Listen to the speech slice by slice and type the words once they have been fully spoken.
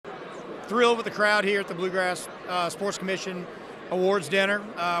thrilled with the crowd here at the Bluegrass Sports Commission Awards Dinner.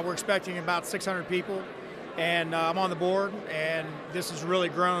 We're expecting about 600 people, and I'm on the board, and this has really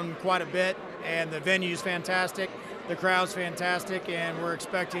grown quite a bit, and the venue's fantastic, the crowd's fantastic, and we're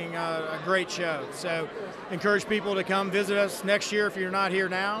expecting a great show. So encourage people to come visit us next year if you're not here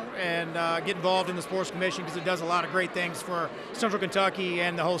now, and get involved in the Sports Commission because it does a lot of great things for Central Kentucky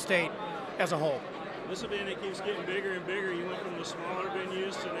and the whole state as a whole. This event, it keeps getting bigger and bigger. You went from the smaller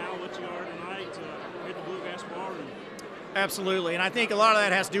venues to now what you are tonight at the Bluegrass Bar. Absolutely, and I think a lot of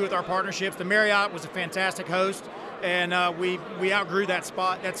that has to do with our partnerships. The Marriott was a fantastic host, and we outgrew that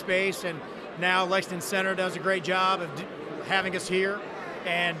space, and now Lexington Center does a great job of having us here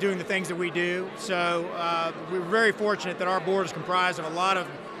and doing the things that we do. So we're very fortunate that our board is comprised of a lot of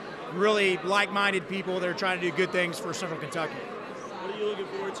really like-minded people that are trying to do good things for Central Kentucky. What are you looking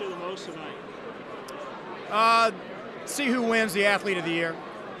forward to the most tonight? See who wins the Athlete of the Year.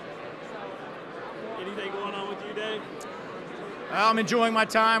 Anything going on with you, Dave? I'm enjoying my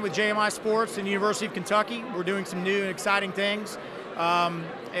time with JMI Sports and the University of Kentucky. We're doing some new and exciting things,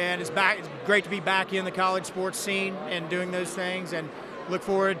 and it's great to be back in the college sports scene and doing those things, and look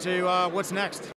forward to what's next.